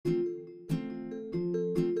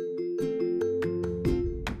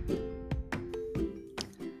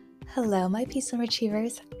Hello, my peaceful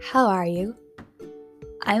retrievers. How are you?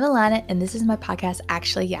 I'm Alana, and this is my podcast,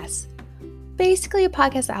 Actually Yes. Basically, a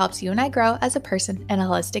podcast that helps you and I grow as a person in a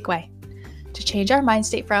holistic way. To change our mind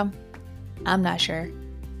state from, I'm not sure,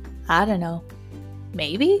 I don't know,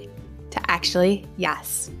 maybe, to actually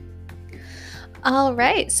yes. All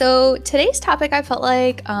right, so today's topic, I felt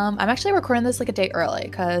like I'm actually recording this like a day early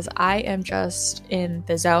because I am just in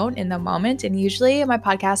the zone in the moment. And usually my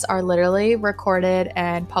podcasts are literally recorded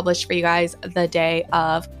and published for you guys the day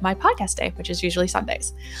of my podcast day, which is usually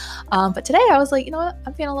Sundays. But today I was like, you know what?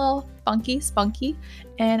 I'm feeling a little funky, spunky,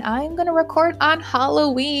 and I'm going to record on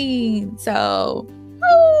Halloween. So,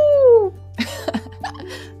 woo!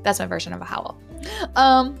 That's my version of a howl.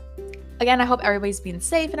 Again, I hope everybody's being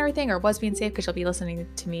safe and everything, or was being safe, because you'll be listening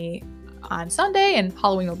to me on Sunday and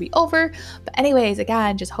Halloween will be over. But anyways,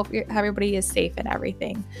 again, just hope everybody is safe and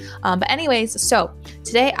everything. But anyways, so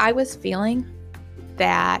today I was feeling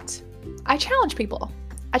that I challenge people.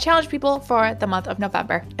 I challenge people for the month of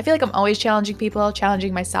November. I feel like I'm always challenging people,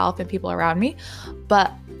 challenging myself and people around me.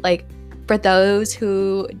 But like, for those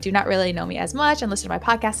who do not really know me as much and listen to my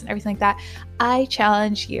podcast and everything like that, I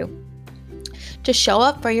challenge you to show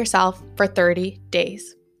up for yourself for 30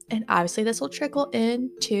 days. And obviously this will trickle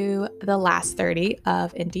into the last 30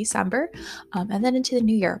 in December and then into the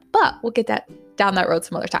new year. But we'll get that down that road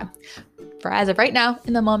some other time. For as of right now,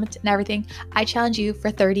 in the moment and everything, I challenge you for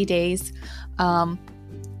 30 days to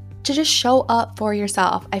just show up for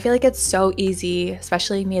yourself. I feel like it's so easy,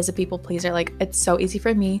 especially me as a people pleaser. Like, it's so easy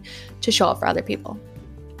for me to show up for other people.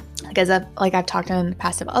 Because I've talked in the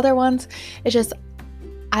past of other ones, it's just,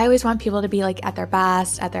 I always want people to be like at their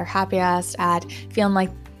best, at their happiest, at feeling like,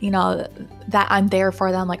 you know, that I'm there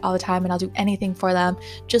for them like all the time and I'll do anything for them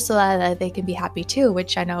just so that they can be happy too,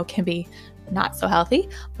 which I know can be not so healthy,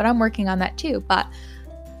 but I'm working on that too. But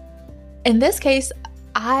in this case,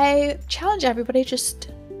 I challenge everybody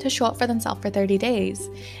just to show up for themselves for 30 days.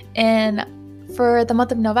 And for the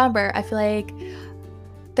month of November, I feel like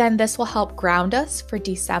then this will help ground us for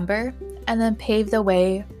December and then pave the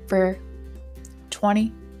way for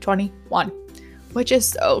 2021, which is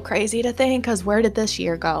so crazy to think, because where did this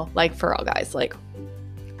year go? Like, for all guys, like,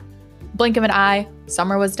 blink of an eye,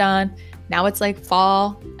 summer was done. Now it's like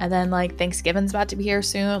fall, and then like Thanksgiving's about to be here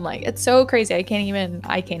soon. Like, it's so crazy. I can't even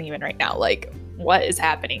right now. Like, what is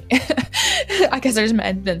happening? I guess there's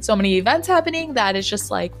been so many events happening that it's just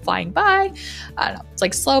like flying by. I don't know. It's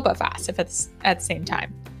like slow but fast if it's at the same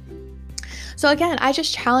time. So again, I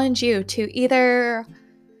just challenge you to either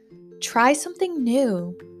try something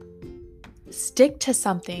new, stick to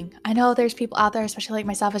something. I know there's people out there, especially like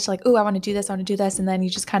myself, it's like, oh, I want to do this, and then you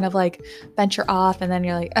just kind of like venture off, and then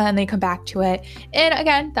you're like, and then you come back to it. And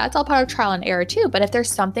again, that's all part of trial and error too. But if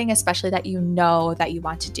there's something especially that you know that you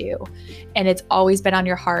want to do, and it's always been on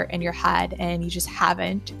your heart and your head, and you just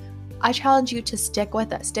haven't, I challenge you to stick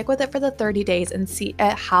with it. Stick with it for the 30 days and see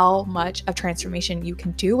how much of transformation you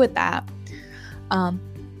can do with that.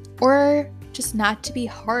 Or just not to be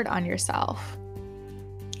hard on yourself.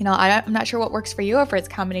 You know, I'm not sure what works for you, or if it's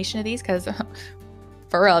a combination of these, because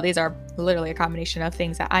for real, these are literally a combination of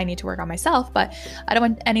things that I need to work on myself, but I don't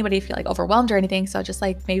want anybody to feel like overwhelmed or anything. So just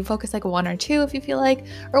like maybe focus like one or two if you feel like,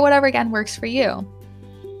 or whatever again works for you.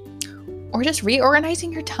 Or just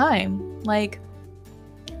reorganizing your time. Like,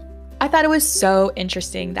 I thought it was so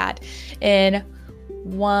interesting that in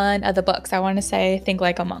one of the books, I want to say Think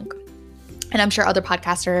Like a Monk, and I'm sure other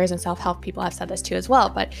podcasters and self-help people have said this too as well,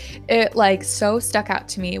 but it like so stuck out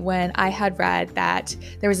to me when I had read that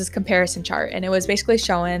there was this comparison chart, and it was basically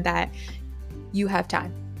showing that you have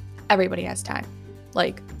time. Everybody has time.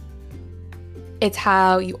 Like, it's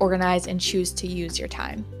how you organize and choose to use your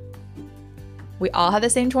time. We all have the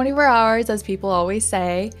same 24 hours, as people always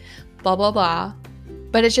say, blah, blah, blah.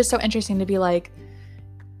 But it's just so interesting to be like,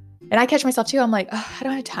 and I catch myself too, I'm like, oh, I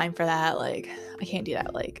don't have time for that. Like, I can't do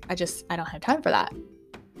that. Like, I don't have time for that.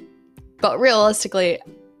 But realistically,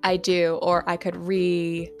 I do, or I could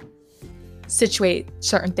re-situate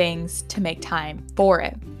certain things to make time for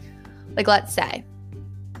it. Like, let's say,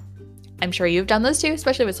 I'm sure you've done this too,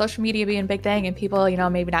 especially with social media being a big thing and people, you know,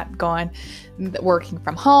 maybe not working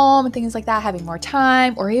from home and things like that, having more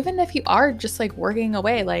time, or even if you are just like working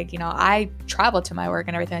away, like, you know, I travel to my work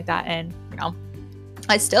and everything like that. And, you know,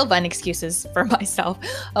 I still find excuses for myself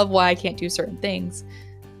of why I can't do certain things.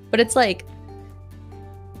 But it's like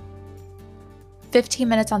 15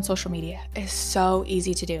 minutes on social media is so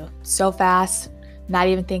easy to do. So fast, not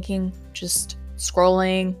even thinking, just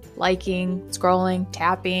scrolling, liking, scrolling,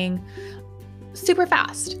 tapping, super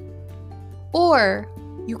fast. Or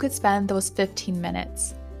you could spend those 15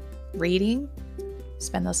 minutes reading,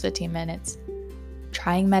 spend those 15 minutes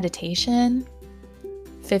trying meditation,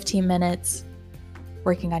 15 minutes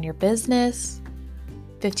working on your business,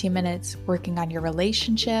 15 minutes working on your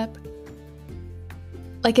relationship.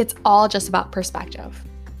 Like, it's all just about perspective,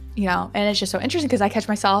 and it's just so interesting because I catch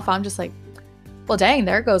myself, I'm just like, well, dang,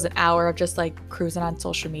 there goes an hour of just like cruising on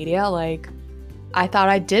social media. Like, I thought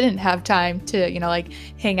I didn't have time to, like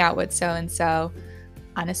hang out with so-and-so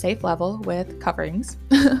on a safe level with coverings.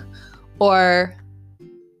 Or,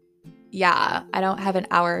 yeah, I don't have an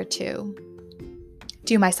hour to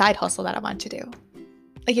do my side hustle that I want to do.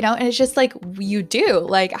 And it's just like, you do.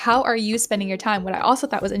 Like, how are you spending your time? What I also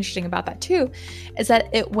thought was interesting about that too is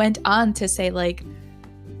that it went on to say, like,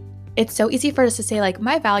 it's so easy for us to say, like,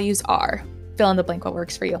 my values are, fill in the blank what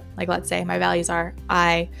works for you. Like, let's say my values are,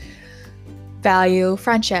 I value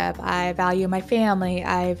friendship, I value my family,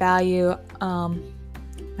 I value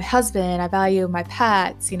my husband, I value my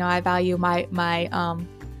pets, I value my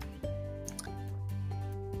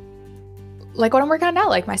like what I'm working on now,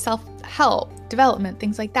 like my self-help, development,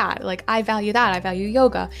 things like that. Like, I value that. I value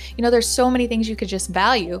yoga. There's so many things you could just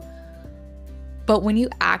value. But when you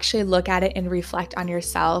actually look at it and reflect on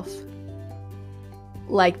yourself,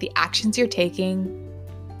 like, the actions you're taking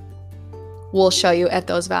will show you if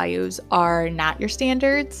those values are not your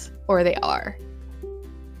standards or they are.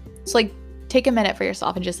 So, like, take a minute for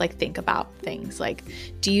yourself and just like think about things. Like,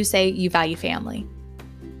 do you say you value family?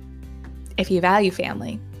 If you value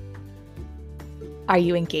family, are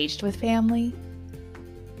you engaged with family?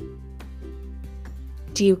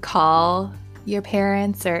 Do you call your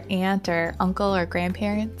parents or aunt or uncle or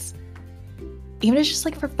grandparents? Even if it's just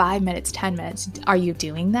like for 5 minutes, 10 minutes, are you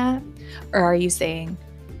doing that? Or are you saying,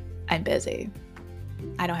 I'm busy,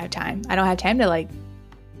 I don't have time. I don't have time to like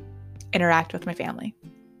interact with my family.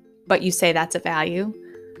 But you say that's a value.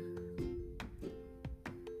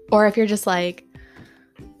 Or if you're just like,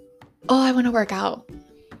 oh, I want to work out,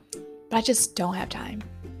 but I just don't have time.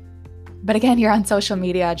 But again, you're on social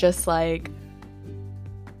media just like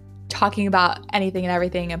talking about anything and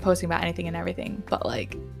everything and posting about anything and everything. But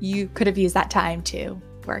like, you could have used that time to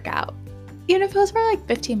work out. Even if it was for like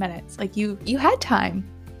 15 minutes, like you had time,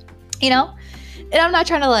 And I'm not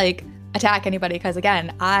trying to like attack anybody because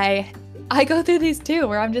again, I go through these too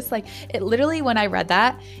where I'm just like, it literally, when I read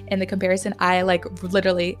that in the comparison, I like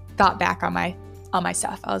literally thought back on my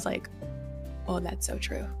stuff. I was like, oh, that's so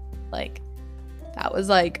true. Like, that was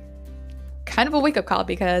like kind of a wake up call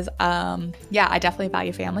because, yeah, I definitely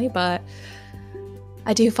value family, but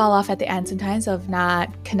I do fall off at the end sometimes of not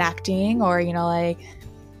connecting or, like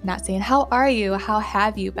not saying, how are you? How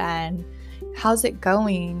have you been? How's it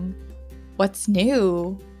going? What's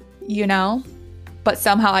new? But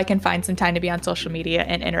somehow I can find some time to be on social media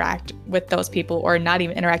and interact with those people, or not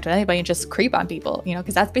even interact with anybody and just creep on people,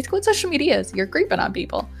 because that's basically what social media is. You're creeping on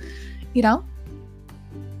people,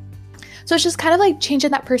 So it's just kind of like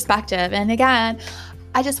changing that perspective. And again,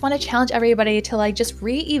 I just want to challenge everybody to like just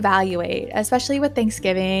reevaluate, especially with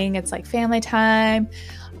Thanksgiving. It's like family time,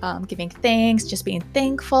 giving thanks, just being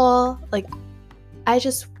thankful. Like, I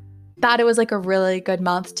just thought it was like a really good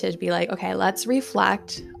month to be like, okay, let's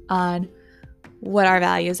reflect on what our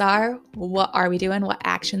values are, what are we doing, what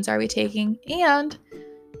actions are we taking, and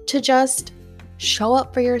to just show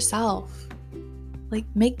up for yourself. Like,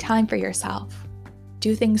 make time for yourself.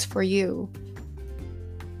 Do things for you.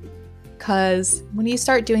 Because when you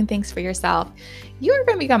start doing things for yourself, you are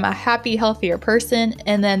going to become a happy, healthier person,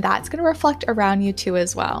 and then that's going to reflect around you too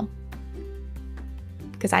as well.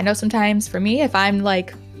 Because I know sometimes for me, if I'm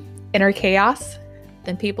like inner chaos,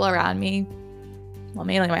 then people around me, well,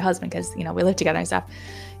 mainly my husband, because, we live together and stuff,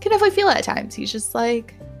 can definitely feel it at times. He's just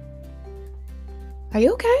like, are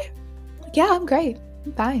you okay? Like, yeah, I'm great.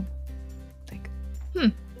 I'm fine. Like,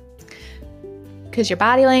 because your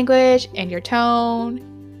body language and your tone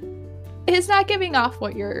is not giving off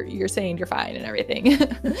what you're saying you're fine and everything,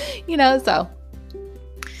 so.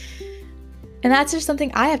 And that's just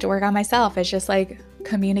something I have to work on myself. It's just like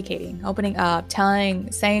communicating, opening up,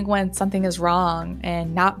 saying when something is wrong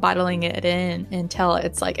and not bottling it in until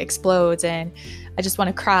it's like explodes and I just want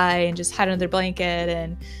to cry and just hide under the blanket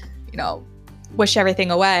and, wish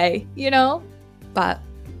everything away, But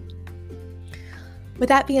with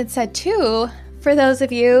that being said too, for those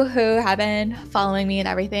of you who have been following me and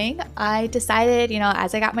everything, I decided,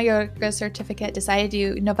 as I got my yoga certificate, decided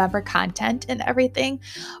to do November content and everything,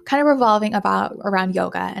 kind of revolving around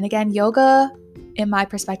yoga. And again, yoga, in my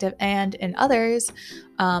perspective and in others,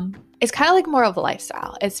 it's kind of like more of a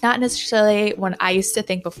lifestyle. It's not necessarily when I used to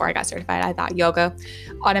think before I got certified, I thought yoga,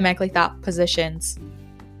 automatically thought positions,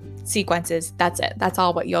 sequences, that's it. That's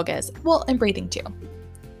all what yoga is. Well, and breathing too.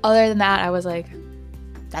 Other than that, I was like,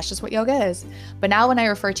 that's just what yoga is. But now when I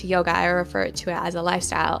refer to yoga, I refer to it as a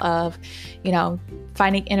lifestyle of,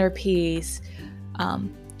 finding inner peace,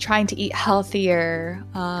 trying to eat healthier,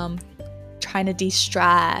 trying to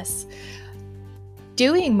de-stress,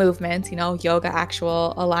 doing movements, yoga,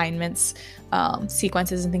 actual alignments,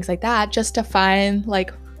 sequences and things like that, just to find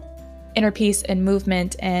like inner peace and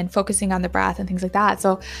movement and focusing on the breath and things like that.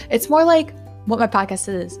 So it's more like what my podcast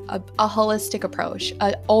is, a holistic approach,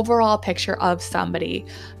 an overall picture of somebody,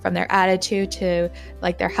 from their attitude to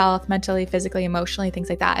like their health, mentally, physically, emotionally, things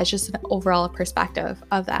like that. It's just an overall perspective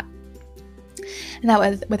of that.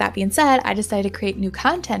 And with that being said, I decided to create new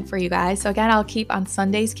content for you guys. So again, I'll keep on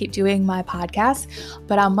Sundays, keep doing my podcast,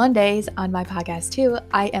 but on Mondays on my podcast too,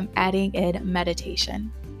 I am adding in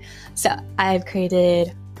meditation. So I've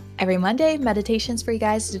created every Monday meditations for you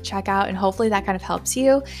guys to check out, and hopefully that kind of helps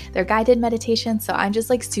you. They're guided meditations, so I'm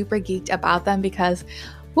just like super geeked about them because,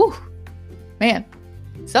 man,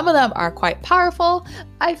 some of them are quite powerful.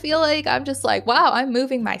 I feel like I'm just like, wow, I'm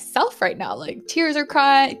moving myself right now. Like tears are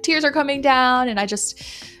coming down, and I just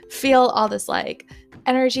feel all this like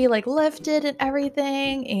energy like lifted and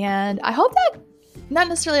everything. And I hope that not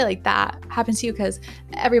necessarily like that happens to you, because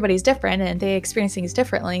everybody's different and they experience things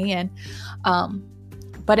differently. And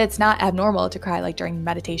but it's not abnormal to cry like during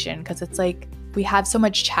meditation, because it's like we have so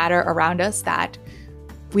much chatter around us that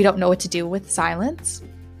we don't know what to do with silence.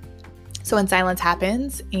 So when silence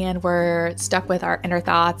happens and we're stuck with our inner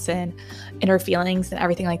thoughts and inner feelings and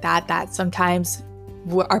everything like that, that sometimes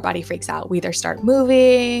our body freaks out. We either start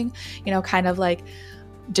moving, kind of like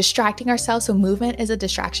distracting ourselves. So movement is a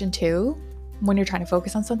distraction too when you're trying to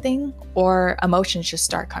focus on something, or emotions just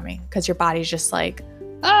start coming because your body's just like,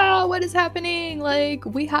 what is happening? Like,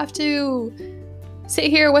 we have to sit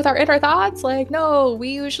here with our inner thoughts. Like, no, we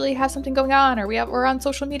usually have something going on, or we're on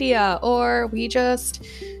social media, or we just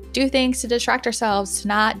do things to distract ourselves to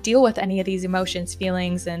not deal with any of these emotions,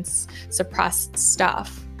 feelings, and suppressed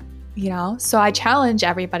stuff, So I challenge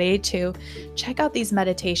everybody to check out these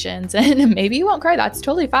meditations, and maybe you won't cry, that's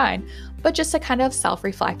totally fine, but just to kind of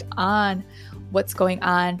self-reflect on what's going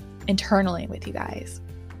on internally with you guys.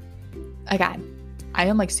 Again, I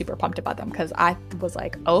am like super pumped about them because I was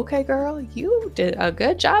like, okay, girl, you did a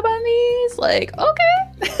good job on these. Like,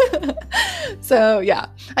 okay. So yeah,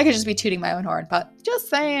 I could just be tooting my own horn, but just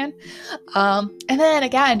saying. And then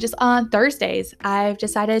again, just on Thursdays, I've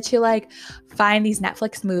decided to like find these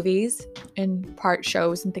Netflix movies and part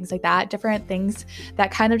shows and things like that, different things that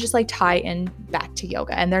kind of just like tie in back to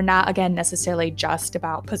yoga. And they're not, again, necessarily just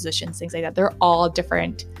about positions, things like that. They're all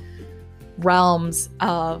different realms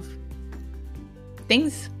of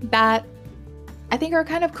things that I think are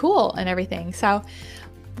kind of cool and everything. So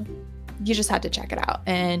you just have to check it out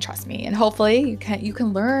and trust me. And hopefully you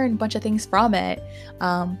can learn a bunch of things from it.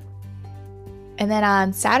 And then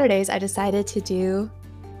on Saturdays, I decided to do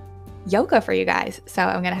yoga for you guys. So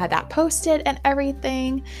I'm going to have that posted and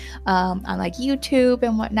everything on like YouTube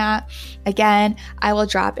and whatnot. Again, I will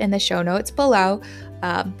drop in the show notes below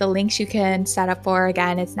the links you can set up for.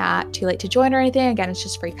 Again, it's not too late to join or anything. Again, it's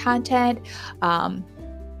just free content.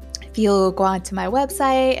 If you go onto my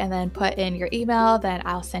website and then put in your email, then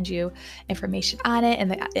I'll send you information on it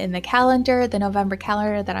in the calendar, the November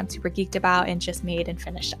calendar that I'm super geeked about and just made and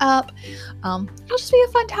finished up. It'll just be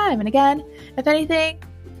a fun time. And again, if anything,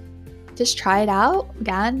 just try it out.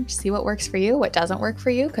 Again, see what works for you, what doesn't work for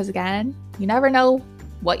you, because again, you never know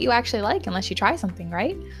what you actually like unless you try something,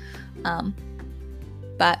 right?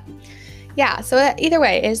 But yeah, so either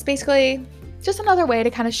way, it's basically just another way to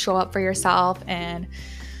kind of show up for yourself and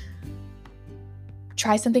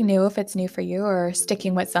try something new if it's new for you, or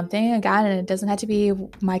sticking with something. Again, and it doesn't have to be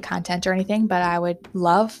my content or anything, but I would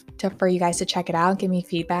love for you guys to check it out, give me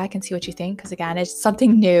feedback and see what you think. Because again, it's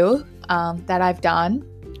something new that I've done.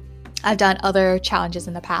 I've done other challenges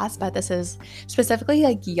in the past, but this is specifically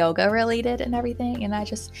like yoga related and everything. And I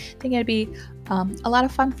just think it'd be a lot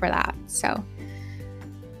of fun for that. So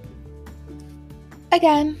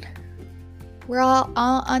again, we're all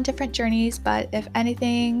on different journeys, but if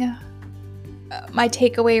anything, my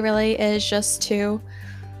takeaway really is just to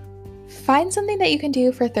find something that you can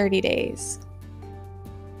do for 30 days.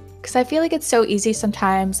 Because I feel like it's so easy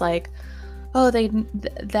sometimes, like, oh,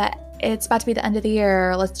 that it's about to be the end of the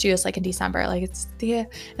year, let's do this like in December, like and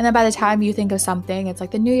then by the time you think of something, it's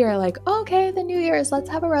like the new year, like, oh, okay, the new year's, let's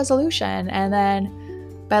have a resolution. And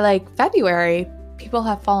then by like February, people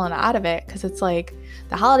have fallen out of it because it's like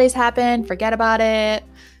the holidays happen, forget about it.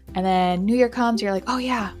 And then New Year comes, you're like, oh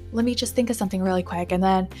yeah, let me just think of something really quick. And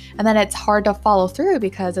then it's hard to follow through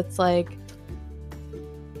because it's like,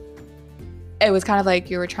 it was kind of like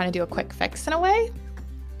you were trying to do a quick fix in a way.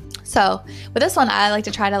 So with this one, I like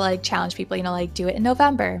to try to like challenge people, like do it in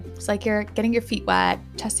November. It's like you're getting your feet wet,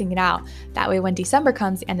 testing it out. That way when December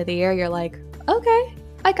comes, the end of the year, you're like, okay,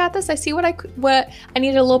 I got this. I see what I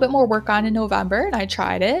needed a little bit more work on in November, and I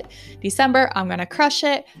tried it. December, I'm going to crush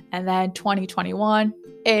it. And then 2021,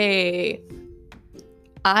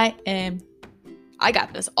 I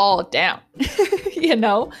got this all down,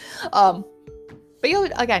 But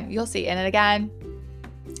you'll see. And again,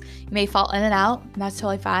 you may fall in and out, and that's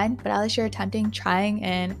totally fine, but at least you're attempting, trying,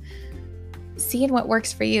 and seeing what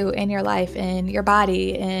works for you in your life, in your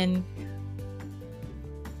body,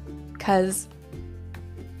 because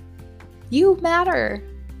you matter.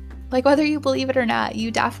 Like, whether you believe it or not,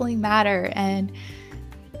 you definitely matter, and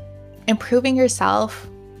improving yourself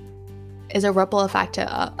is a ripple effect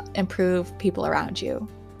to improve people around you,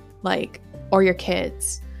 or your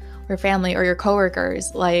kids, or your family, or your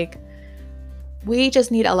coworkers. We just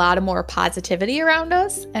need a lot of more positivity around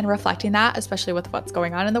us and reflecting that, especially with what's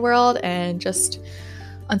going on in the world and just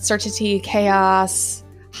uncertainty, chaos,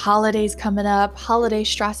 holidays coming up, holiday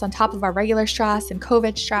stress on top of our regular stress and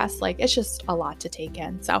COVID stress. It's just a lot to take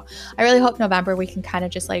in. So I really hope November we can kind of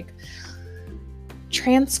just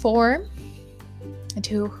transform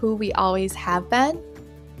into who we always have been,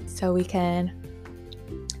 so we can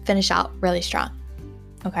finish out really strong.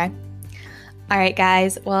 Okay. All right,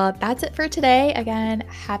 guys. Well, that's it for today. Again,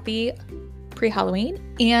 happy pre-Halloween.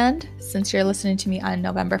 And since you're listening to me on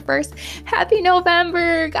November 1st, happy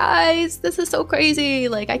November, guys. This is so crazy.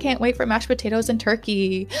 I can't wait for mashed potatoes and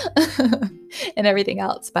turkey and everything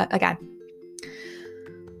else. But again,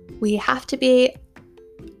 we have to be,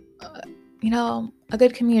 a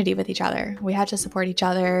good community with each other. We have to support each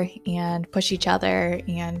other and push each other.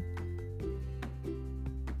 And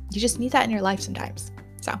you just need that in your life sometimes.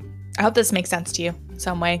 So I hope this makes sense to you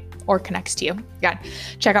some way or connects to you. Again,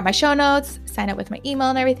 check out my show notes, sign up with my email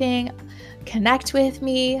and everything, connect with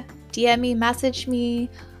me, DM me, message me,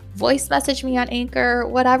 voice message me on Anchor,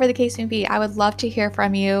 whatever the case may be. I would love to hear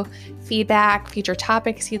from you, feedback, future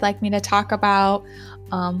topics you'd like me to talk about,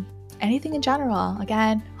 anything in general.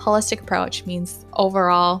 Again, holistic approach means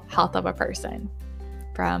overall health of a person,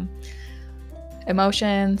 from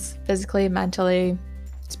emotions, physically, mentally,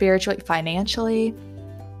 spiritually, financially,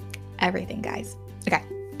 everything, guys. Okay.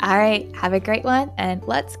 All right. Have a great one. And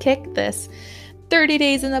let's kick this 30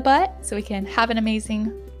 days in the butt so we can have an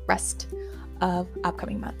amazing rest of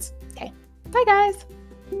upcoming months. Okay. Bye, guys.